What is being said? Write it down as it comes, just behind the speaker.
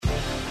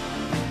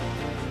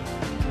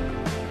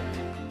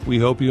We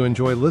hope you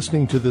enjoy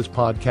listening to this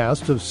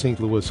podcast of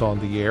St. Louis on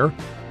the Air,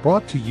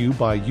 brought to you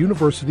by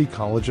University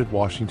College at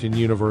Washington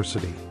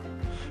University.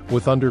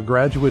 With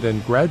undergraduate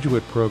and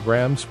graduate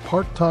programs,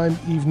 part-time,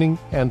 evening,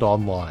 and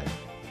online.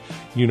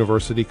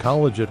 University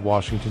College at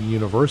Washington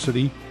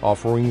University,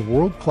 offering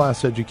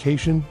world-class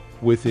education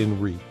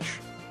within reach.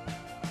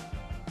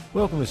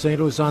 Welcome to St.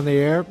 Louis on the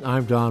Air.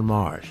 I'm Don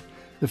Marsh.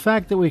 The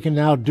fact that we can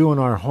now do in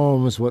our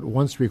homes what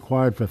once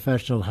required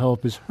professional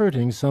help is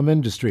hurting some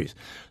industries.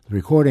 The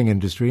recording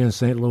industry in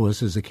St.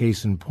 Louis is a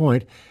case in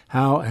point.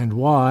 How and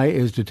why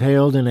is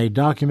detailed in a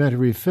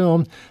documentary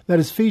film that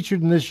is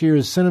featured in this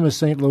year's Cinema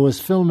St. Louis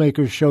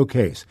Filmmakers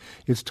Showcase.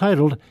 It's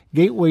titled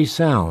Gateway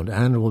Sound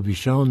and will be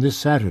shown this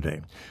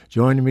Saturday.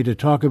 Joining me to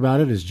talk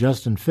about it is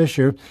Justin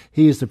Fisher.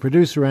 He is the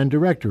producer and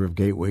director of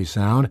Gateway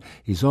Sound.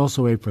 He's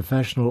also a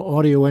professional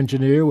audio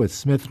engineer with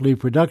Smith Lee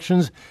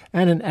Productions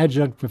and an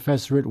adjunct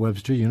professor at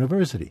Webster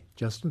University.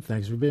 Justin,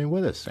 thanks for being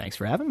with us. Thanks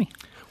for having me.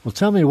 Well,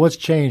 tell me what's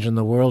changed in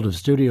the world of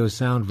studio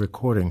sound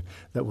recording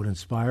that would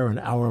inspire an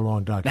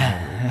hour-long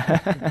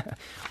documentary.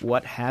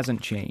 What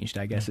hasn't changed,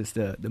 I guess, is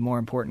the more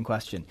important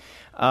question.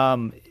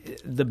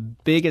 The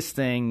biggest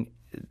thing,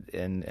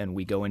 and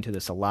we go into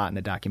this a lot in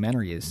the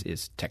documentary,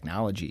 is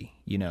technology,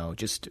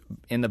 just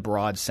in the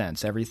broad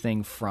sense.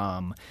 Everything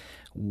from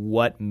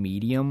what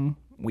medium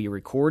we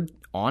record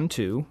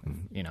onto,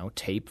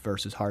 tape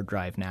versus hard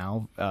drive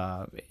now,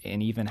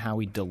 and even how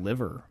we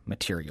deliver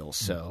materials.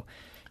 So,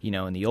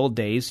 in the old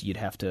days, you'd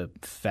have to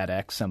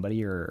FedEx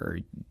somebody or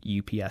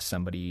UPS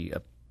somebody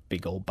a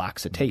big old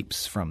box of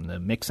tapes, from the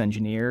mix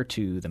engineer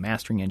to the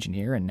mastering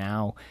engineer, and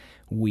now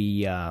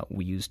we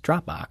use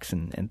Dropbox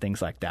and things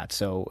like that.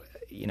 So,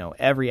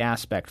 every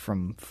aspect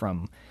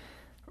from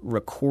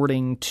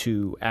recording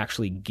to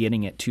actually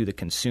getting it to the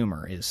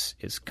consumer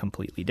is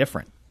completely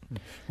different.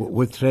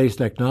 With today's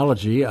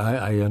technology,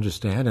 I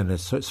understand, and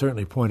it's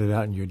certainly pointed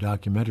out in your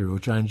documentary,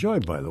 which I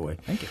enjoyed, by the way,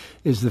 Thank you,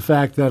 is the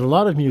fact that a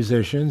lot of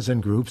musicians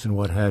and groups and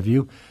what have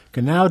you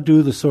can now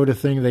do the sort of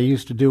thing they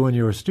used to do in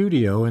your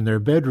studio in their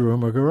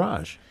bedroom or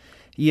garage.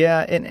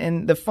 Yeah,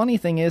 and the funny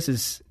thing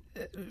is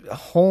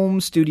home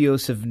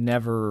studios have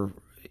never...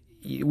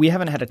 We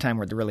haven't had a time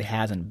where there really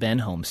hasn't been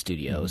home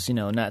studios.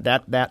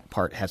 That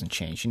part hasn't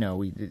changed.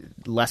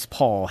 Les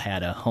Paul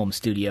had a home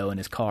studio in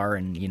his car,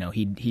 and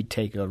he'd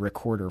take a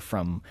recorder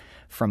from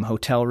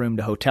hotel room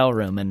to hotel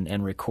room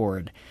and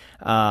record.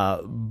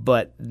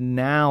 But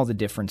now the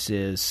difference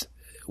is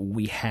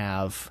we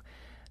have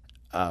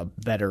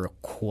better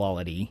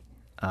quality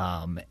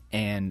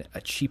and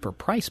a cheaper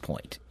price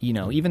point.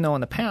 Even though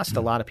in the past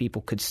a lot of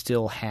people could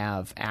still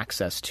have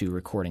access to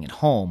recording at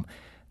home,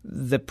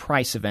 the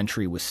price of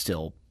entry was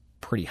still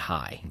pretty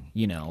high,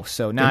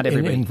 so not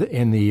everybody...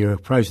 In the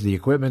price of the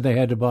equipment they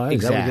had to buy?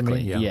 Exactly, is that what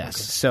you mean? Yeah, yes.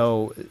 Okay.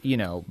 So,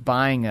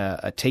 buying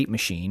a tape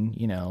machine,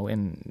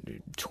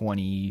 in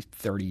 20,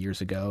 30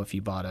 years ago, if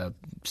you bought a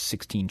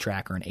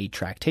 16-track or an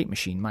 8-track tape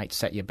machine, might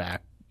set you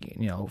back,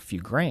 a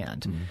few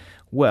grand. Mm-hmm.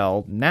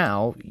 Well,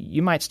 now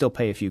you might still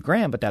pay a few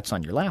grand, but that's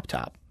on your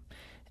laptop.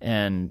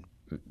 And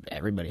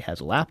everybody has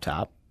a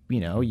laptop.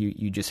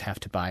 You just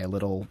have to buy a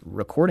little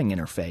recording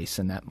interface,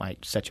 and that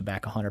might set you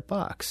back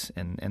 $100.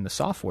 And the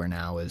software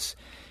now is,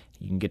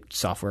 you can get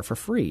software for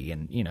free.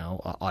 And,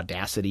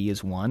 Audacity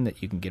is one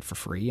that you can get for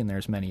free, and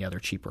there's many other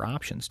cheaper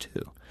options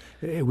too.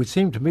 It would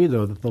seem to me,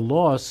 though, that the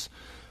loss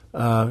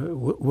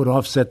would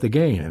offset the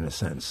gain, in a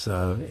sense,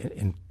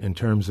 in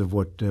terms of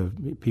what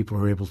people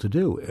are able to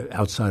do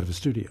outside of a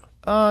studio.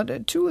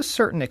 To a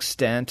certain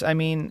extent. I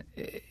mean,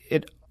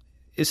 it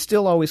is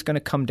still always going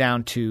to come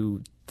down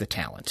to the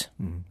talent,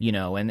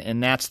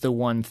 and that's the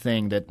one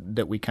thing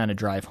that we kind of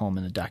drive home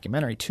in the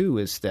documentary too,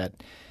 is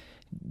that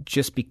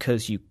just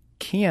because you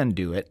can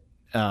do it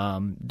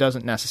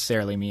doesn't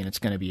necessarily mean it's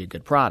going to be a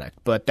good product.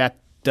 But that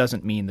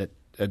doesn't mean that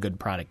a good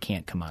product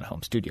can't come out of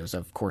home studios.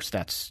 Of course,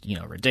 that's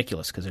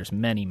ridiculous, because there's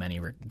many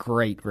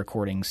great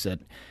recordings that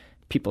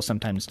people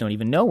sometimes don't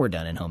even know were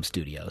done in home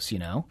studios.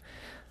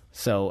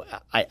 So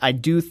I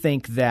do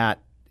think that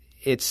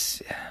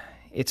it's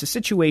a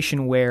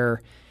situation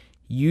where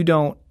you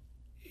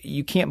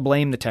can't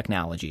blame the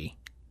technology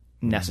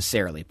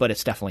necessarily, but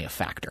it's definitely a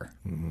factor.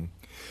 Mm-hmm.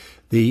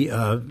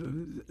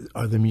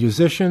 Are the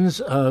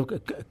musicians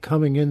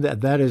coming in?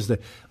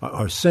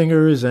 Are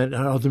singers and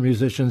other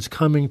musicians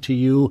coming to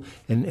you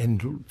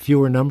in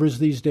fewer numbers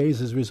these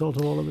days as a result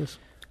of all of this?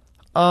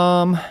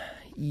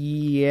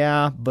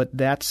 Yeah, but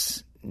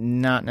that's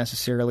not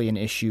necessarily an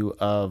issue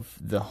of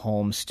the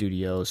home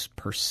studios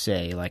per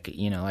se. Like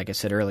I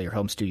said earlier,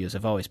 home studios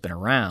have always been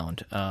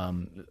around.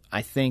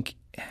 I think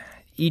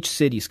each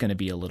city is going to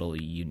be a little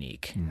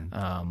unique.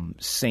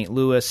 St.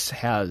 Louis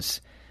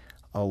has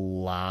a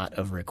lot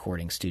of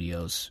recording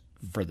studios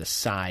for the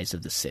size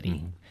of the city.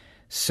 Mm-hmm.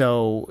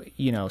 So,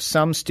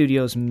 some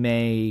studios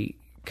may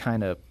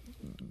kind of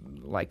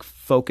like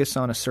focus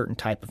on a certain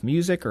type of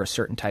music or a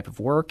certain type of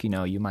work.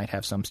 You might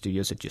have some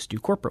studios that just do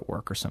corporate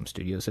work, or some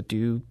studios that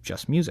do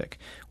just music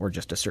or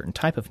just a certain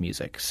type of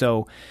music.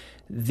 So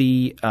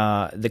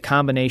the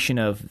combination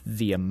of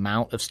the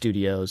amount of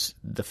studios,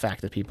 the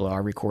fact that people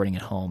are recording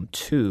at home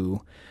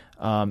too,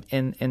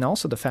 and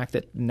also the fact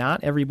that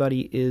not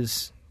everybody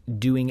is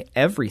doing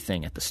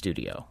everything at the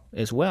studio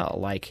as well.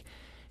 Like,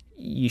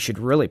 you should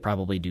really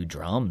probably do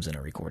drums in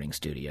a recording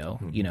studio,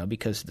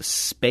 because the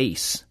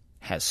space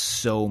has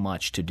so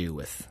much to do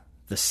with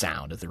the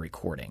sound of the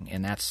recording,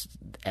 and that's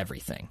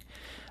everything.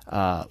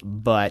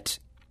 But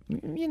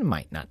you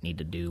might not need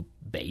to do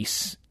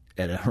bass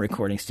at a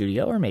recording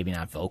studio, or maybe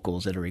not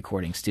vocals at a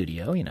recording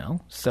studio,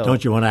 So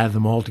don't you want to have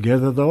them all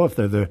together, though, if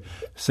they're the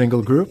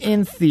single group?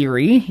 In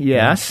theory,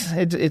 yes.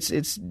 Yeah.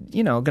 It's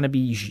going to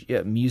be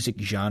music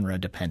genre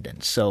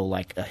dependent. So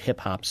like a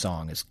hip hop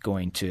song is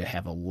going to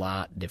have a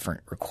lot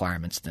different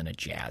requirements than a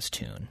jazz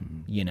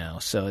tune,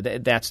 So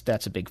that's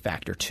a big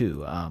factor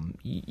too.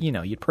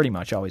 You'd pretty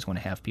much always want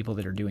to have people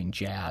that are doing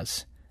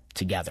jazz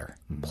together,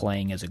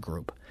 playing as a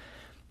group.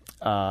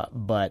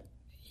 But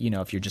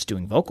if you're just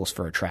doing vocals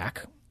for a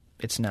track,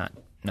 it's not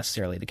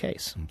necessarily the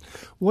case.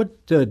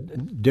 What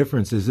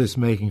difference is this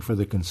making for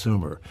the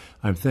consumer?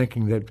 I'm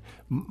thinking that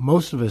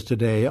most of us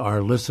today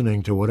are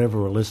listening to whatever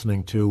we're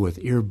listening to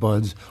with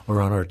earbuds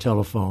or on our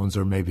telephones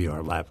or maybe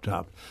our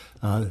laptop.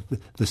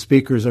 The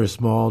speakers are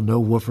small,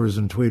 no woofers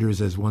and tweeters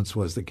as once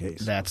was the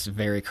case. That's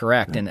very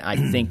correct. And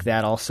I think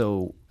that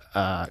also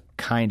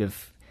kind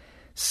of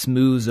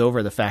smooths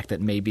over the fact that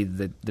maybe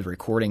the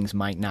recordings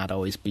might not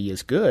always be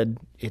as good.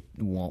 It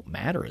won't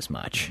matter as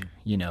much.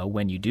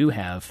 When you do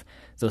have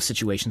those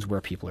situations where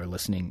people are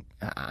listening,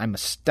 I'm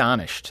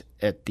astonished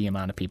at the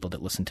amount of people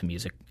that listen to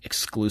music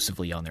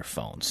exclusively on their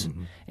phones.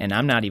 And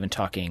I'm not even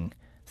talking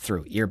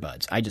through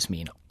earbuds. I just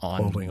mean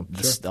on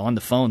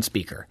the phone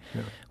speaker,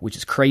 which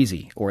is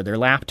crazy, or their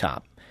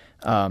laptop.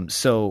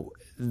 So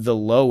the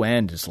low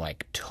end is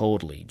like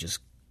totally just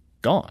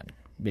gone.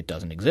 It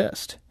doesn't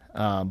exist.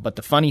 But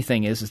the funny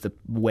thing is the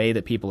way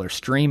that people are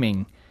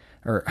streaming,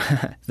 or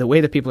the way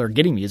that people are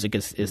getting music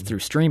is through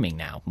streaming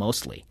now,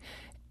 mostly.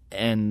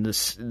 And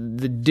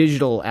the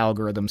digital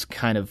algorithms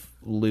kind of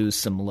lose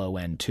some low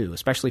end too,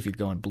 especially if you're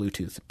going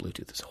Bluetooth.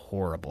 Bluetooth is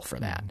horrible for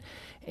that.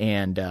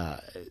 And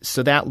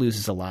so that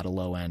loses a lot of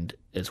low end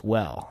as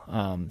well.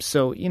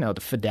 So, the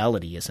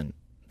fidelity isn't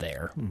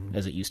there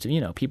as it used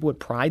to. People would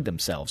pride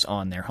themselves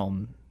on their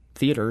home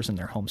theaters and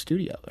their home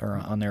studio, or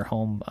on their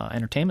home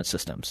entertainment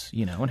systems,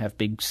 and have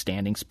big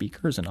standing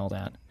speakers and all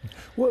that.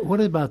 What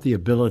about the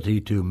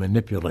ability to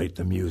manipulate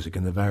the music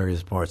in the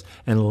various parts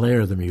and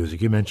layer the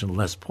music? You mentioned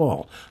Les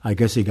Paul. I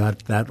guess he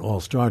got that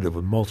all started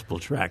with multiple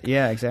track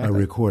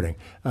recording.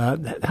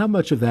 How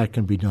much of that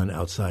can be done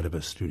outside of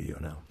a studio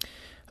now?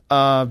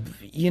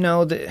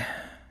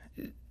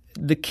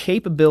 The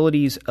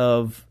capabilities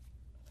of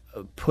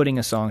putting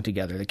a song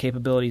together, the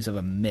capabilities of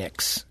a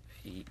mix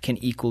can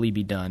equally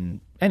be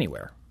done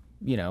anywhere.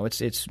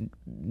 It's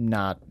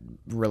not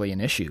really an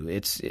issue.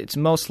 It's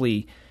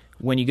mostly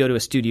when you go to a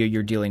studio,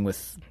 you're dealing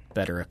with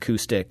better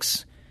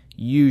acoustics,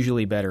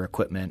 usually better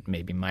equipment,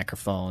 maybe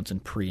microphones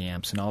and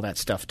preamps and all that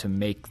stuff to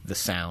make the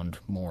sound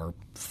more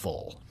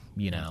full.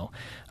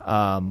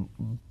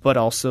 But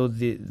also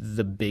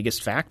the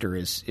biggest factor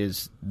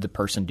is the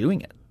person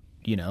doing it.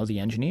 The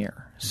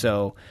engineer.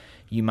 So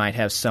you might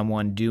have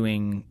someone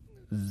doing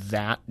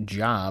that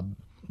job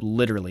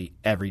literally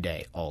every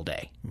day, all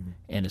day,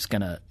 and it's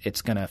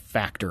gonna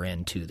factor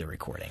into the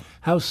recording.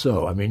 How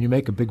so? I mean, you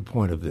make a big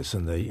point of this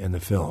in the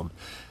film.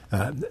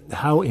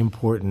 How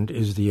important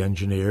is the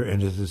engineer,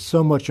 and is it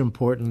so much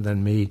important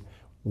than me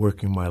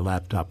working my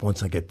laptop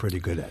once I get pretty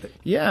good at it?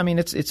 Yeah, I mean,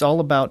 it's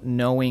all about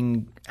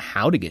knowing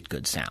how to get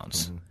good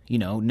sounds.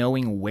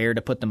 Knowing where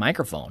to put the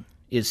microphone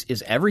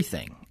is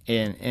everything,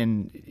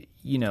 and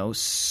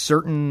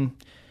certain.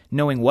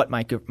 Knowing what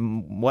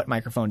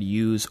microphone to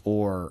use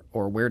or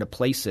where to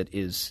place it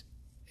is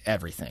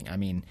everything. I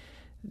mean,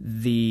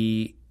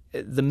 the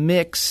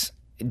mix,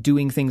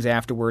 doing things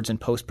afterwards in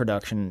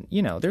post-production,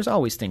 there's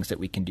always things that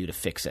we can do to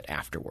fix it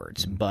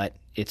afterwards. But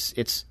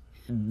it's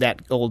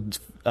that old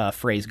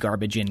phrase,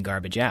 garbage in,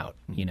 garbage out.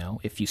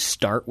 If you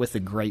start with a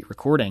great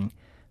recording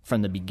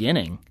from the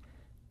beginning,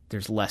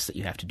 there's less that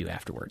you have to do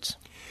afterwards.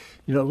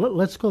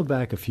 Let's go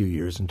back a few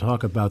years and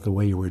talk about the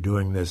way you were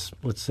doing this,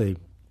 let's say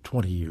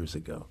 20 years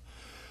ago.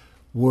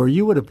 Were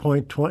you at a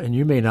point, and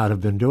you may not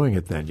have been doing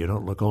it then, you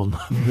don't look old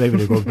enough maybe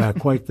to go back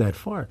quite that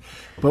far,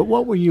 but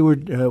what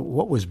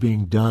was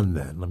being done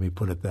then, let me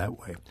put it that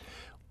way?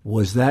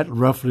 Was that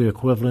roughly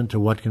equivalent to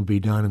what can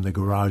be done in the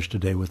garage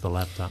today with the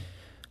laptop?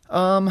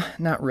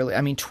 Not really.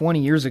 I mean,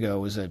 20 years ago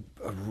was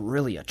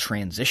really a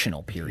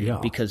transitional period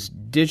because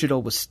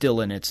digital was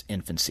still in its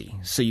infancy.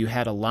 So you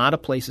had a lot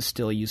of places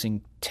still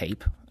using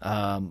tape,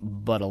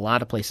 but a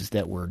lot of places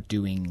that were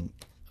doing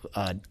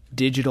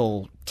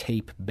digital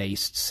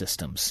tape-based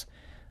systems,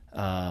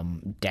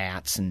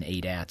 DATs and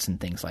ADATs and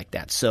things like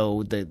that.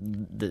 So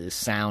the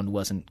sound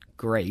wasn't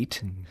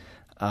great,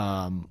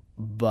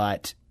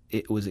 but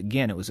it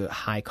was a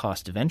high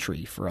cost of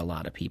entry for a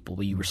lot of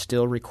people. You were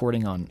still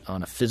recording on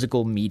a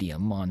physical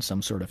medium, on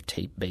some sort of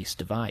tape-based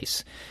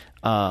device,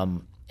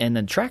 and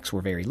the tracks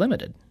were very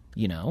limited.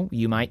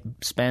 You might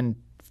spend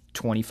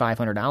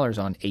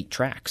 $2,500 on 8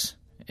 tracks.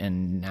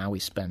 And now we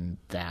spend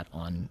that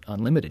on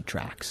unlimited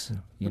tracks.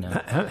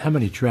 How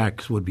many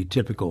tracks would be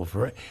typical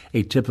for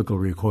a typical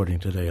recording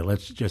today?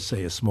 Let's just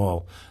say a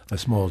small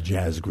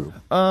jazz group.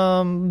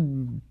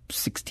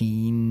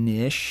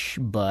 16-ish,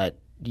 but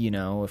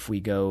if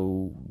we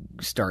go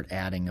start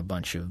adding a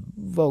bunch of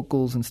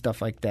vocals and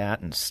stuff like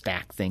that and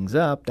stack things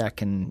up, that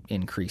can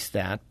increase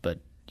that. But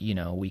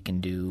we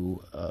can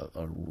do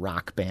a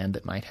rock band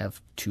that might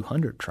have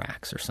 200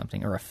 tracks or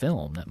something, or a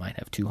film that might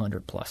have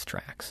 200 plus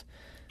tracks.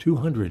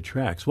 200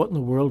 tracks. What in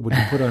the world would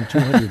you put on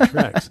 200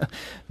 tracks?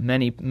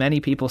 Many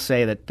people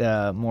say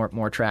that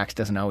more tracks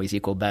doesn't always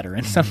equal better,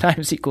 and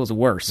sometimes equals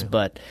worse. Yeah.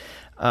 But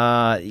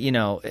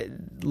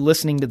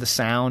listening to the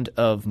sound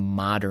of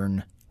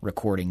modern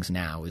recordings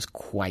now is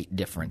quite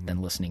different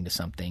than listening to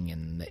something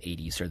in the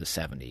 80s or the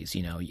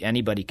 70s.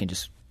 Anybody can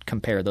just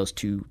compare those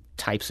two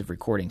types of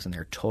recordings, and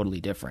they're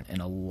totally different.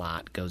 And a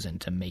lot goes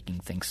into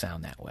making things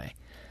sound that way.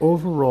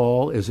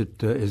 Overall, is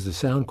the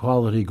sound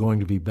quality going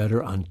to be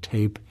better on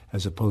tape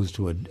as opposed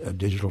to a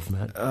digital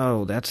format?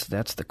 Oh, that's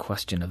the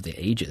question of the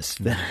ages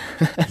that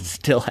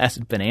still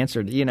hasn't been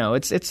answered.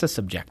 It's a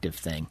subjective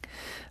thing.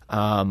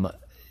 A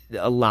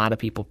lot of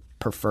people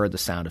prefer the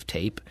sound of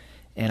tape,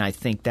 and I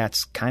think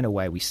that's kind of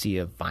why we see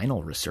a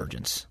vinyl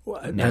resurgence.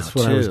 That's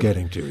what I was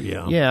getting to.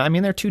 Yeah. Yeah, I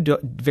mean they're two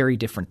very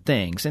different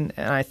things, and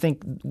I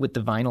think with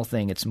the vinyl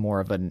thing, it's more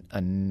of I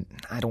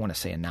don't want to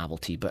say a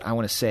novelty, but I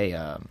want to say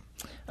a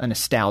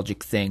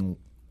nostalgic thing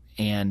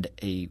and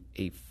a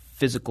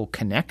physical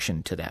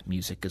connection to that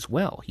music as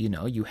well. You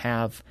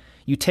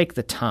take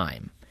the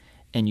time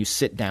and you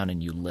sit down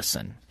and you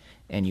listen,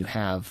 and you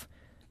have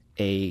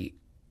an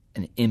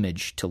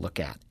image to look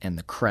at and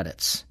the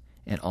credits,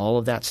 and all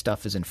of that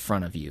stuff is in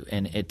front of you,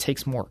 and it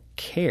takes more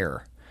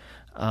care,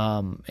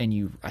 and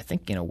you, I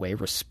think, in a way,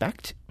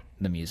 respect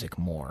the music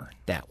more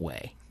that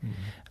way.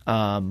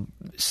 Mm-hmm.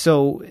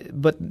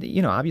 But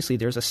obviously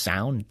there's a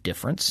sound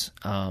difference.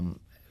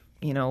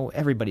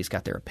 Everybody's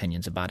got their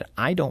opinions about it.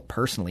 I don't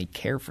personally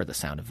care for the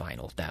sound of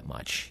vinyl that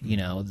much.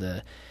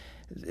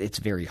 It's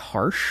very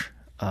harsh.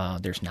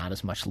 There's not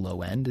as much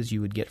low end as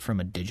you would get from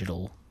a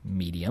digital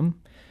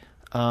medium.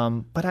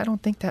 But I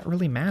don't think that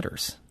really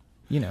matters.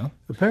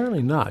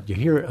 Apparently not. You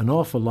hear an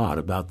awful lot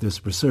about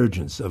this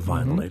resurgence of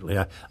vinyl lately.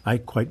 I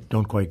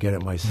don't quite get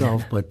it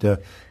myself, but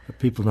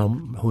people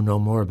who know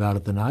more about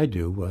it than I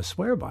do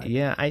swear by it.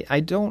 Yeah,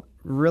 I don't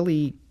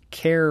really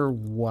care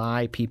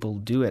why people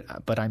do it,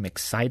 but I'm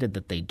excited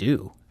that they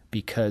do,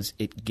 because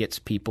it gets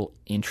people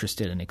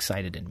interested and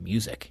excited in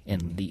music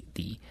and the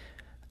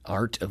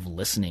art of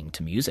listening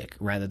to music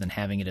rather than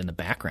having it in the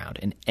background.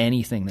 And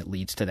anything that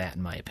leads to that,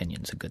 in my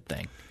opinion, is a good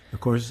thing. Of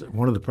course,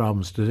 one of the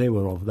problems today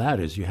with all of that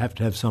is you have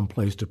to have some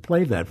place to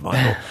play that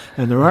vinyl,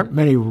 and there aren't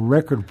many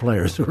record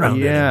players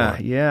around anymore.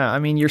 Yeah. I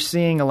mean, you're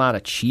seeing a lot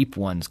of cheap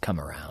ones come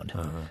around,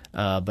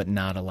 but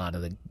not a lot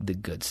of the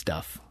good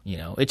stuff.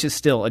 It's just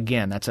still,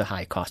 again, that's a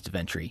high cost of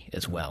entry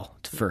as well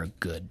for a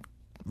good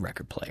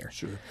record player.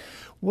 Sure.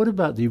 What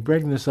about, you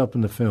bring this up in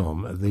the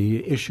film,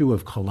 the issue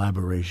of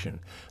collaboration,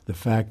 the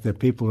fact that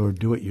people who are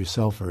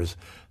do-it-yourselfers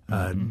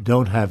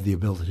don't have the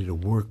ability to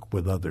work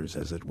with others,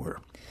 as it were?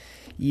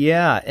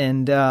 Yeah,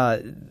 and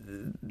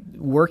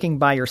working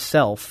by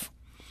yourself,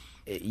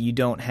 you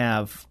don't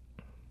have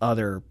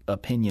other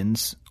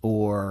opinions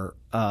or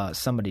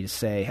somebody to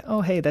say,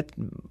 oh, hey, that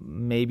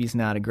maybe's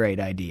not a great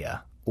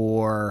idea,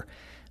 or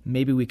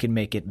maybe we could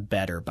make it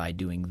better by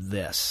doing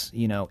this.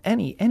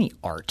 Any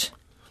art,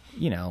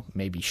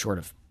 maybe short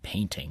of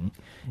painting,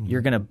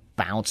 you're going to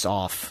bounce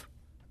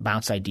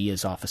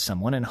ideas off of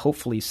someone, and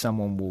hopefully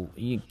someone will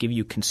give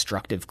you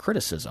constructive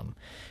criticism.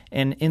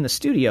 And in the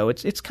studio,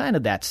 it's kind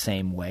of that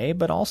same way,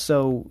 but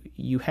also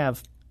you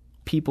have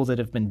people that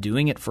have been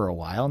doing it for a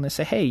while, and they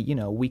say, hey,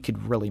 we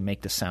could really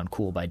make this sound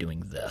cool by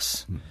doing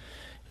this.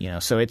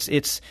 So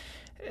it's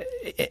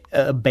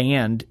a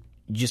band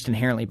just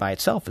inherently by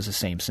itself is the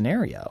same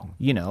scenario.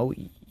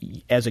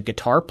 As a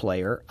guitar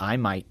player, I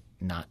might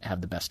not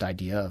have the best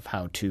idea of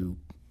how to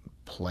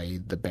play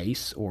the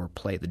bass or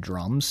play the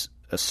drums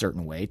a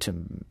certain way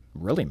to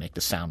really make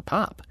the sound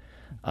pop.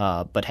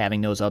 But having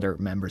those other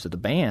members of the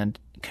band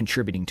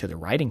contributing to the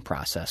writing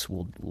process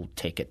will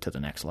take it to the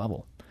next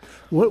level.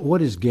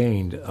 What is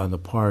gained on the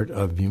part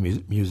of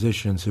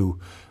musicians who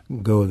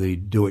go the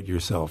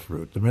do-it-yourself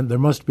route? There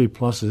must be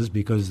pluses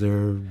because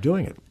they're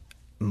doing it.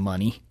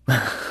 Money.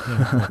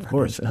 Yeah, of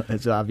course.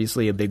 It's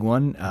obviously a big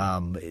one.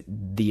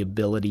 The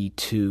ability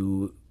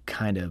to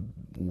kind of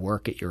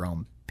work at your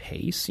own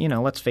pace.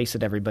 Let's face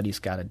it, everybody's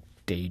got a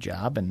day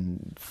job,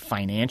 and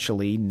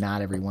financially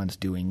not everyone's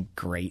doing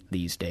great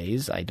these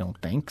days, I don't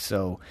think.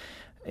 So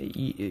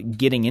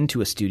getting into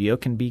a studio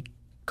can be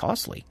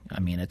costly. I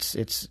mean,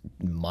 it's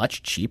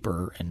much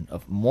cheaper and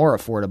more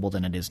affordable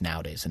than it is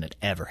nowadays, and it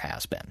ever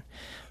has been.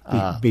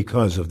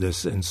 Because of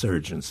this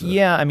insurgence.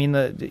 Yeah, I mean,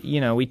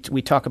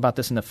 we talk about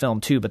this in the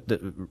film too, but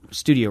the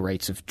studio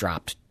rates have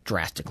dropped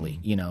drastically.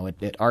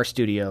 At our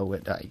studio,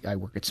 I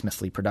work at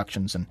Smith Lee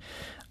Productions, and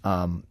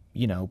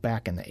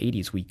back in the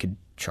 80s, we could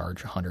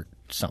charge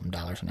 $100-something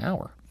an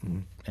hour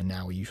And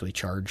now we usually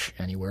charge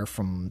anywhere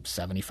from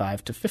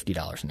 $75 to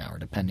 $50 an hour,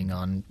 depending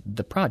on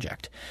the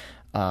project,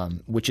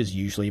 which is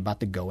usually about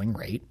the going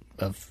rate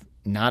of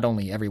not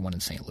only everyone in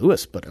St.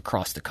 Louis, but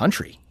across the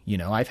country. You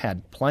know, I've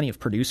had plenty of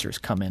producers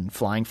come in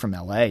flying from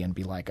L.A. and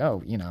be like,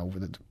 oh, you know,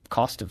 the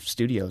cost of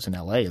studios in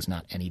L.A. is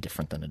not any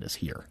different than it is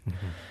here.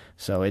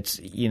 So it's,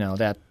 you know,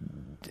 that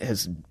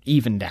has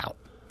evened out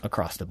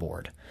across the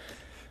board.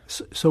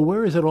 So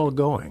where is it all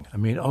going? I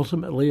mean,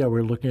 ultimately, are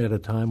we looking at a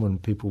time when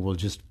people will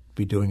just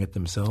be doing it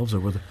themselves,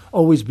 or will there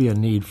always be a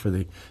need for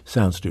the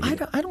sound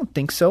studio? I don't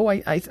think so.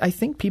 I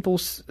think people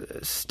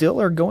still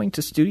are going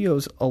to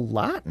studios a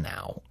lot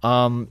now.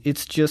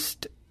 It's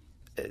just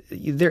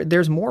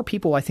there's more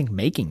people, I think,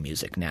 making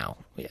music now.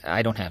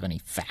 I don't have any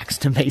facts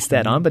to base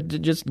that on, but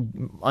just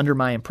under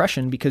my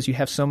impression, because you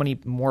have so many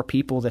more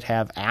people that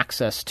have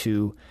access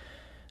to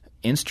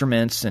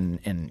instruments,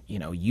 and you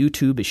know,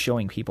 YouTube is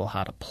showing people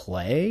how to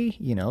play.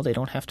 You know, they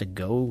don't have to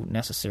go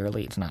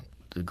necessarily. It's not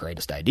the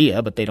greatest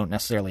idea, but they don't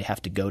necessarily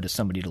have to go to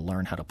somebody to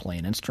learn how to play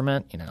an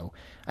instrument. You know,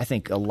 I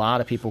think a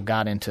lot of people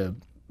got into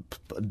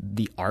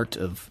the art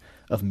of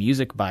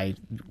music by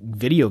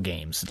video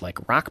games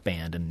like Rock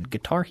Band and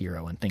Guitar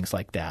Hero and things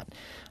like that.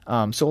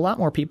 So a lot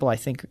more people, I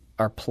think,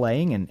 are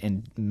playing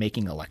and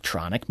making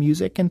electronic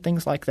music and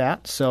things like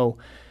that. So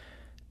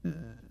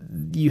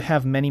you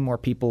have many more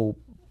people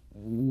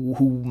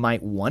who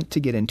might want to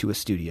get into a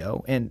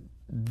studio, and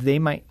they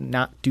might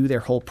not do their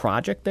whole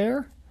project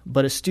there,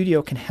 but a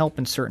studio can help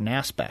in certain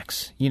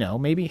aspects. You know,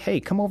 maybe, hey,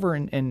 come over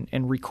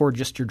and record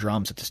just your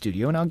drums at the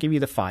studio, and I'll give you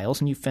the files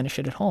and you finish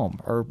it at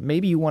home. Or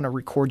maybe you want to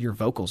record your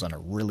vocals on a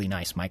really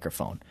nice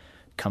microphone.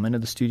 Come into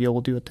the studio,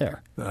 we'll do it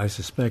there. I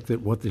suspect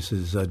that what this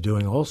is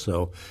doing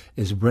also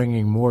is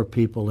bringing more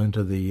people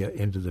into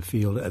the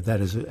field, that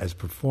is, as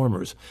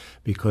performers,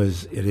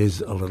 because it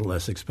is a little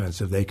less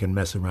expensive. They can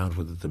mess around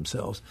with it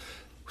themselves.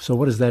 So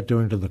what is that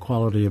doing to the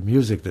quality of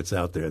music that's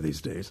out there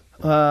these days?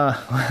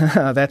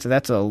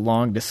 That's a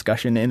long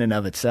discussion in and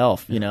of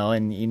itself, you know,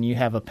 and you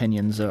have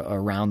opinions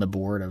around the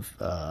board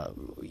of,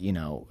 you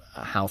know,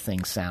 how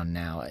things sound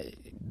now.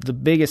 The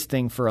biggest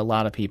thing for a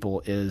lot of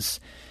people is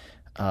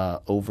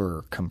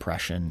over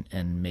compression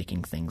and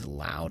making things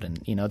loud.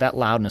 And, you know, that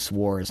loudness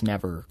war is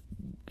not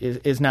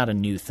a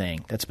new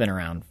thing. That's been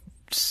around,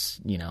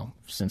 you know,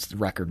 since the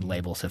record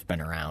labels have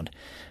been around.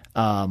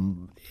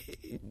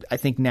 I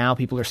think now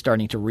people are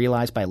starting to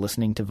realize by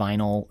listening to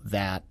vinyl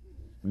that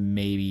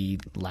maybe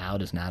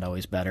loud is not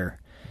always better.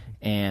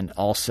 And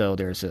also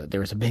there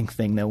was a big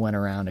thing that went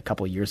around a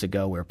couple of years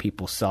ago where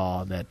people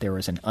saw that there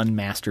was an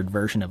unmastered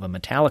version of a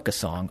Metallica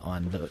song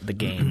on the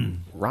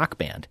game Rock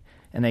Band.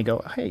 And they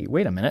go, hey,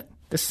 wait a minute,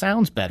 this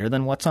sounds better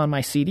than what's on my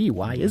CD.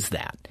 Why is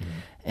that?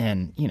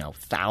 And, you know,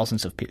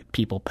 thousands of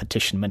people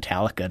petitioned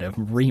Metallica to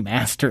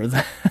remaster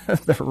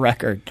the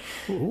record.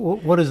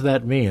 What does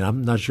that mean?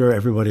 I'm not sure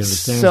everybody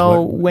understands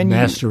what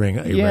mastering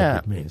a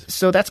record means.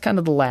 So that's kind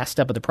of the last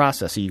step of the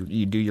process.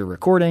 You do your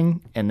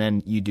recording, and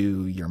then you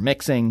do your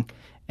mixing,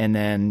 and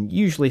then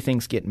usually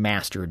things get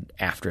mastered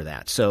after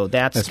that. So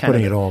that's kind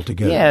putting of it all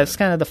together. Yeah, it's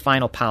kind of the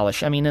final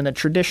polish. I mean, in the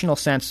traditional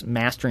sense,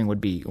 mastering would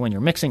be when you're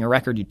mixing a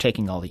record, you're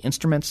taking all the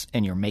instruments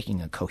and you're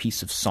making a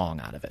cohesive song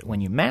out of it. When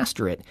you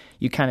master it,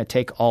 you kind of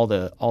take all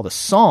the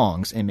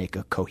songs and make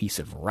a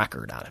cohesive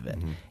record out of it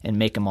and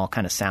make them all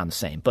kind of sound the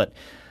same. But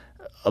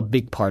a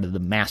big part of the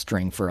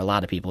mastering for a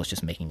lot of people is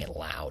just making it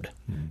loud,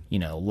 you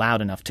know,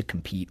 loud enough to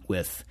compete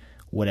with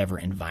whatever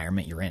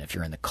environment you're in. If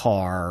you're in the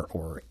car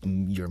or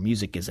your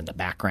music is in the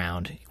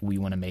background, we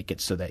want to make it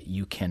so that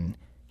you can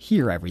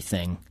hear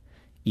everything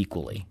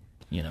equally,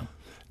 you know.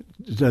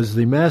 Does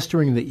the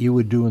mastering that you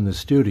would do in the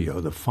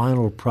studio, the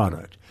final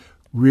product,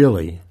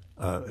 really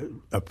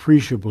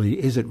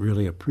appreciably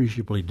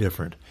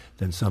different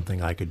than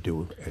something I could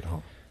do at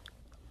home?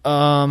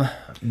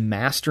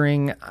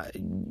 Mastering,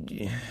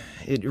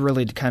 it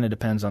really kind of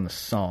depends on the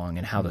song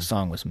and how the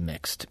song was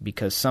mixed,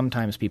 because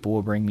sometimes people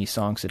will bring me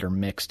songs that are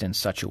mixed in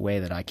such a way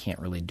that I can't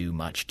really do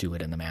much to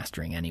it in the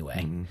mastering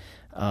anyway.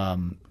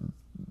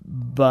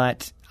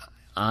 But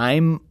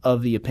I'm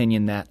of the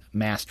opinion that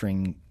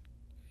mastering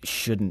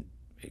should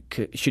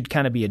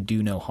kind of be a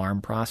do no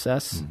harm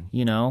process.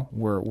 You know,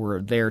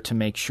 we're there to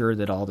make sure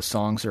that all the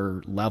songs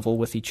are level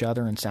with each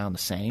other and sound the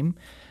same.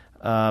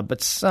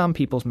 But some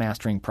people's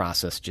mastering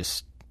process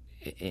just,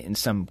 in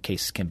some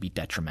cases, can be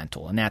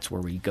detrimental, and that's where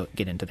we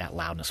get into that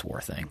loudness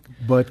war thing.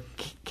 But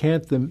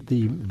can't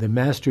the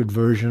mastered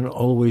version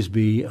always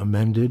be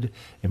amended,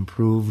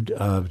 improved,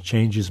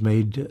 changes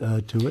made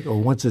to it,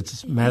 or once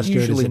it's mastered,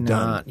 usually is it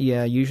done?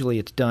 Yeah, usually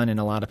it's done, and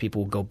a lot of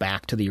people will go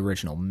back to the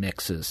original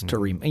mixes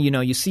to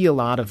you see a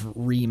lot of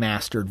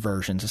remastered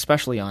versions,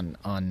 especially on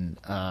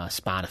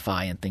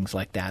Spotify and things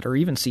like that, or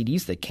even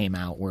CDs that came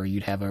out where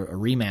you'd have a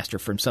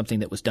remaster from something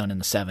that was done in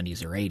the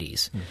 70s or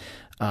 80s.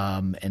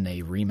 And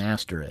they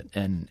remaster it.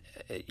 And,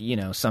 you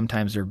know,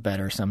 sometimes they're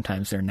better,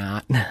 sometimes they're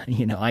not.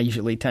 You know, I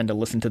usually tend to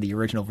listen to the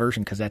original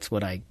version because that's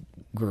what I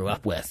grew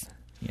up with,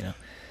 you know.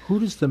 Who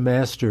does the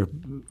master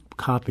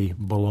copy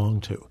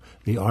belong to?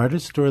 The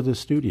artist or the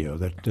studio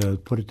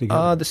that put it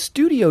together? The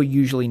studio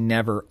usually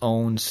never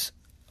owns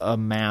a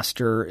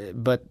master,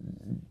 but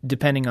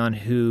depending on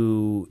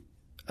who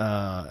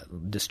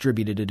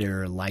distributed it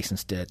or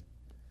licensed it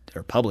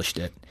or published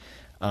it,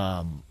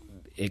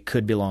 it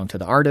could belong to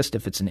the artist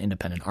if it's an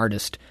independent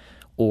artist,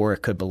 or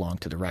it could belong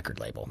to the record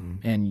label.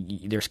 And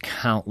there's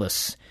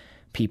countless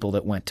people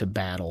that went to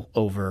battle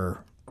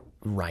over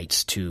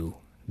rights to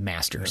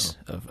masters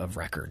of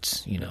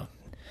records, you know.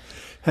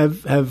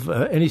 Have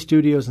any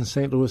studios in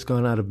St. Louis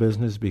gone out of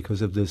business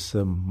because of this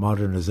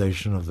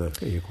modernization of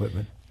the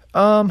equipment?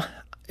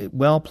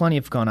 Well, plenty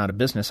have gone out of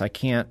business. I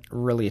can't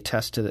really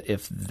attest to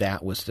if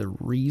that was the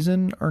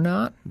reason or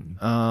not.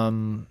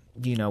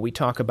 You know, we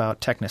talk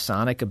about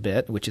Technisonic a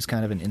bit, which is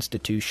kind of an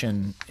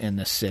institution in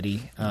the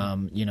city.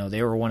 You know,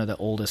 they were one of the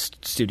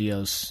oldest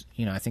studios.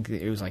 You know, I think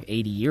it was like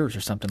 80 years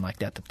or something like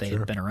that they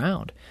had been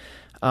around.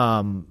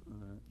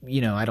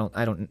 You know, I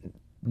don't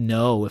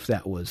know if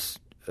that was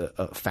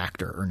a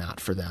factor or not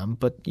for them,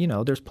 but you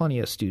know, there's plenty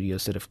of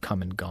studios that have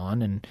come and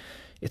gone, and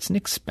it's an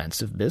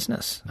expensive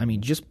business. I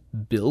mean, just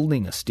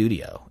building a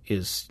studio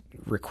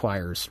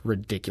requires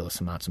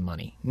ridiculous amounts of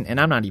money. And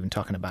I'm not even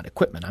talking about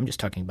equipment. I'm just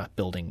talking about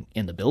building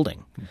in the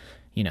building.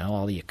 You know,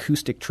 all the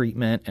acoustic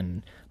treatment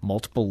and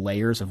multiple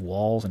layers of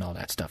walls and all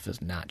that stuff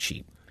is not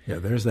cheap. Yeah,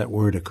 there's that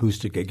word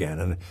acoustic again,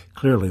 and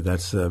clearly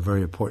that's a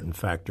very important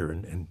factor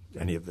in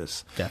any of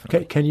this.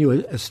 Definitely. Can you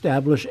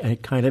establish a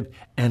kind of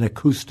an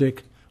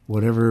acoustic,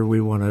 however we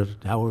want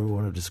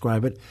to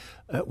describe it,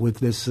 with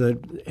this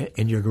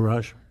in your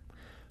garage?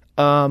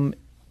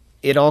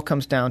 It all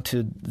comes down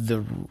to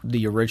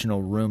the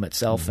original room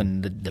itself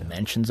and the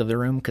dimensions of the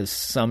room, because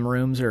some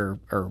rooms are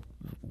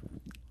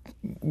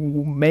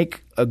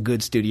make a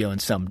good studio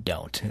and some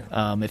don't.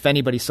 Yeah. If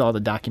anybody saw the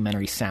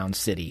documentary Sound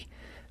City,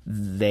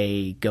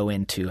 they go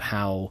into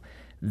how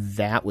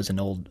that was an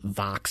old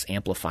Vox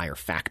amplifier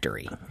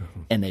factory,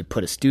 and they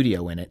put a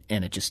studio in it,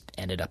 and it just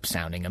ended up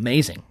sounding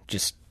amazing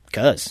just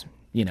because,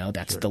 you know,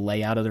 that's the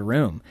layout of the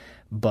room.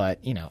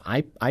 But, you know,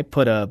 I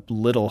put a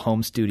little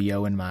home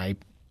studio in my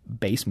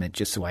basement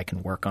just so I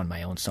can work on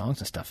my own songs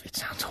and stuff. It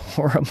sounds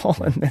horrible,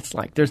 and it's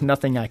like there's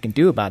nothing I can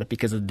do about it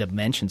because of the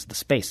dimensions of the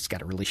space. It's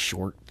got a really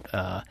short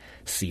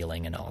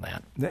ceiling and all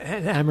that.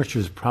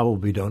 Amateurs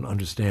probably don't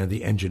understand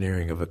the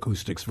engineering of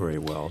acoustics very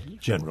well,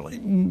 generally.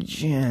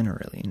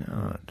 Generally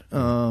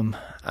not.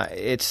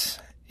 It's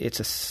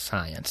a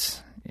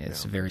science.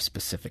 It's a very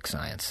specific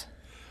science.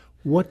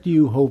 What do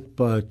you hope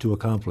to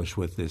accomplish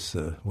with this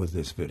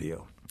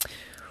video?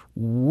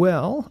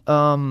 Well,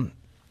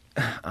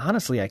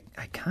 honestly, I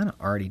kind of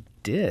already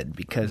did,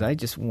 because I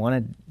just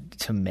wanted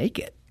to make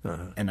it,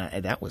 and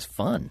that was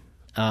fun.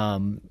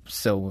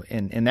 So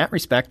in that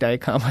respect, I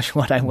accomplished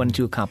what I wanted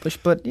to accomplish.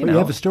 But you know, you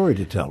have a story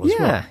to tell as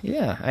well.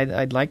 Yeah.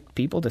 I'd like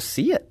people to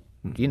see it.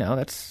 You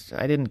know,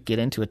 I didn't get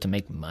into it to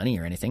make money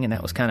or anything, and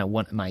that was kind of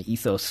what my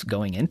ethos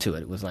going into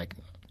it. It was like,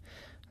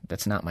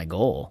 that's not my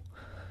goal.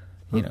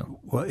 You know.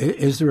 Well,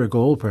 is there a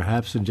goal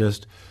perhaps in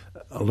just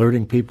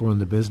alerting people in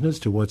the business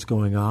to what's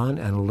going on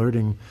and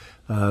alerting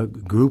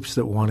groups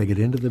that want to get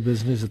into the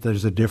business that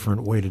there's a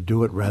different way to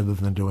do it rather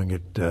than doing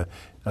it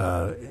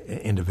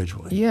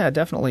individually? Yeah,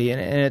 definitely.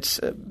 And it's,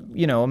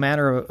 you know, a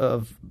matter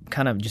of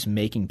kind of just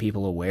making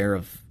people aware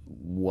of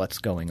what's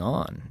going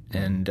on.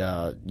 And,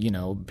 you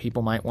know,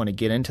 people might want to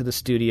get into the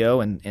studio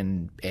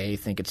and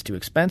think it's too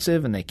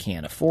expensive and they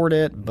can't afford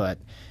it. But,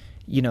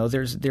 you know,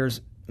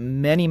 there's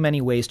many,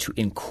 many ways to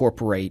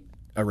incorporate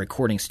a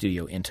recording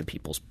studio into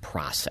people's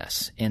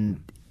process.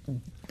 And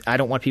I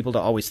don't want people to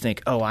always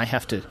think, oh, I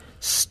have to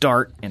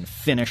start and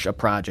finish a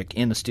project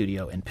in the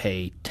studio and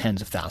pay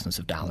tens of thousands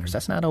of dollars.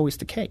 That's not always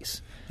the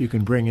case. You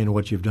can bring in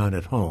what you've done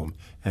at home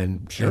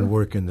and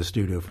work in the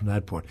studio from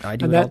that point. I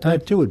do and it all the time.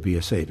 That too would be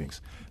a savings,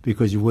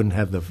 because you wouldn't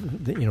have the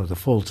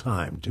full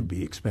time to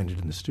be expended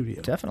in the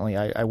studio. Definitely.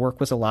 I work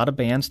with a lot of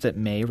bands that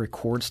may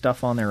record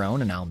stuff on their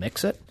own and I'll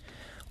mix it,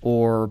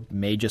 or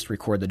may just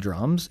record the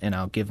drums and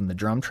I'll give them the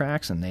drum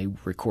tracks and they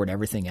record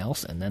everything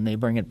else and then they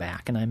bring it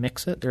back and I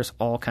mix it. There's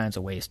all kinds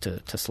of ways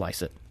to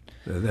slice it.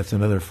 That's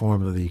another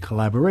form of the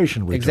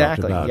collaboration we talked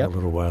about a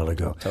little while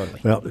ago.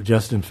 Totally. Well,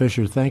 Justin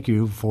Fisher, thank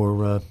you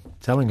for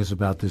telling us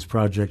about this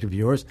project of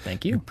yours.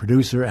 Thank you. The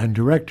producer and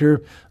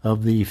director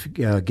of the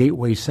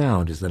Gateway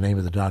Sound is the name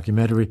of the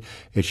documentary.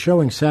 It's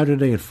showing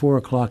Saturday at 4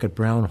 o'clock at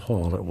Brown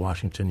Hall at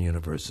Washington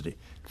University.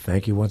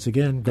 Thank you once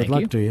again. Good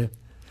luck to you.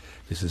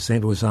 This is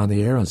St. Louis on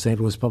the Air on St.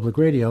 Louis Public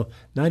Radio,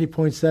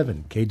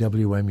 90.7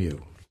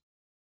 KWMU.